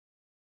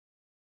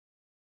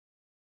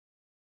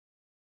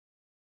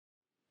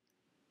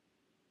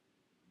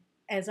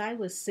As I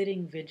was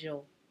sitting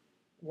vigil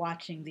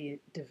watching the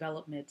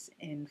developments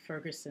in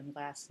Ferguson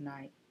last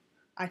night,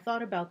 I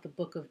thought about the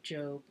book of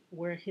Job,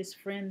 where his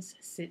friends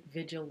sit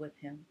vigil with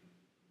him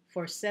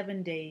for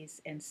 7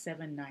 days and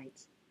 7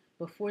 nights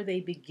before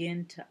they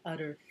begin to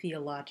utter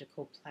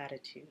theological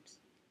platitudes.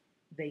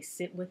 They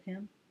sit with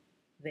him,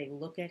 they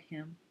look at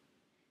him,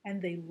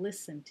 and they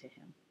listen to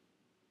him.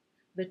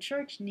 The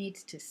church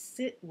needs to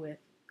sit with,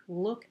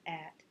 look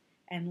at,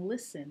 and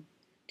listen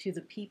to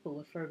the people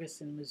of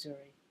Ferguson,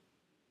 Missouri.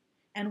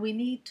 And we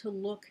need to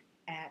look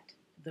at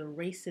the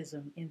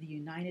racism in the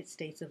United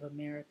States of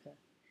America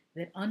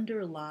that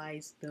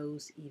underlies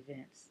those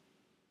events.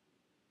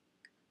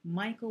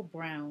 Michael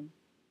Brown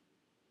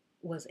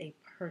was a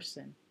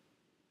person,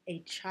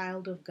 a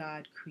child of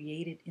God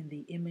created in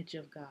the image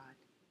of God,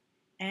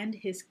 and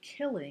his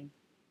killing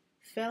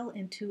fell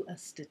into a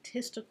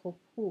statistical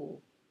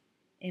pool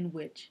in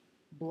which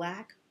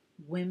Black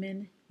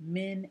women,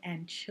 men,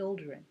 and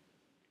children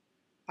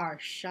are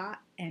shot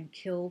and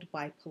killed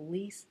by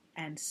police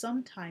and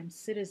sometimes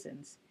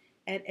citizens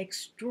at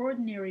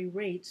extraordinary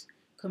rates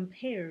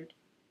compared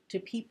to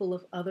people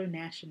of other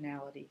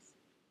nationalities.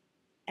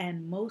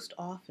 And most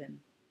often,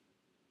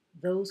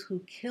 those who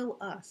kill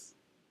us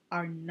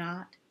are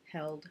not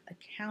held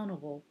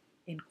accountable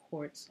in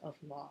courts of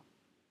law.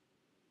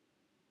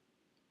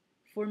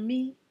 For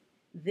me,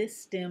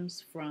 this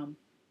stems from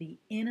the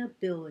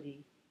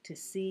inability to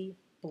see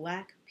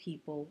Black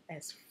people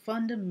as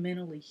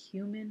fundamentally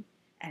human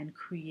and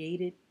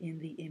created in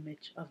the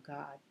image of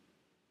God.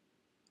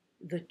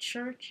 The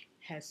church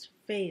has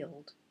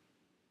failed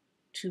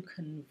to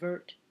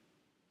convert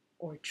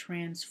or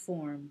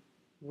transform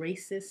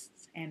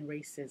racists and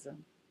racism.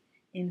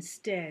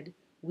 Instead,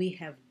 we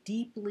have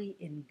deeply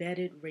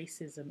embedded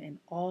racism in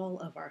all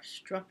of our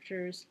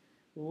structures,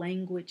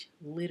 language,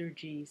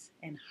 liturgies,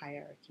 and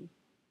hierarchy.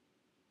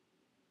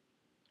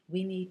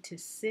 We need to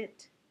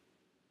sit,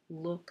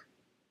 look,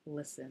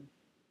 listen,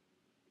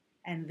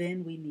 and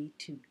then we need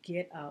to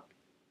get up,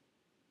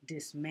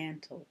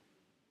 dismantle,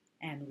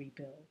 and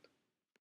rebuild.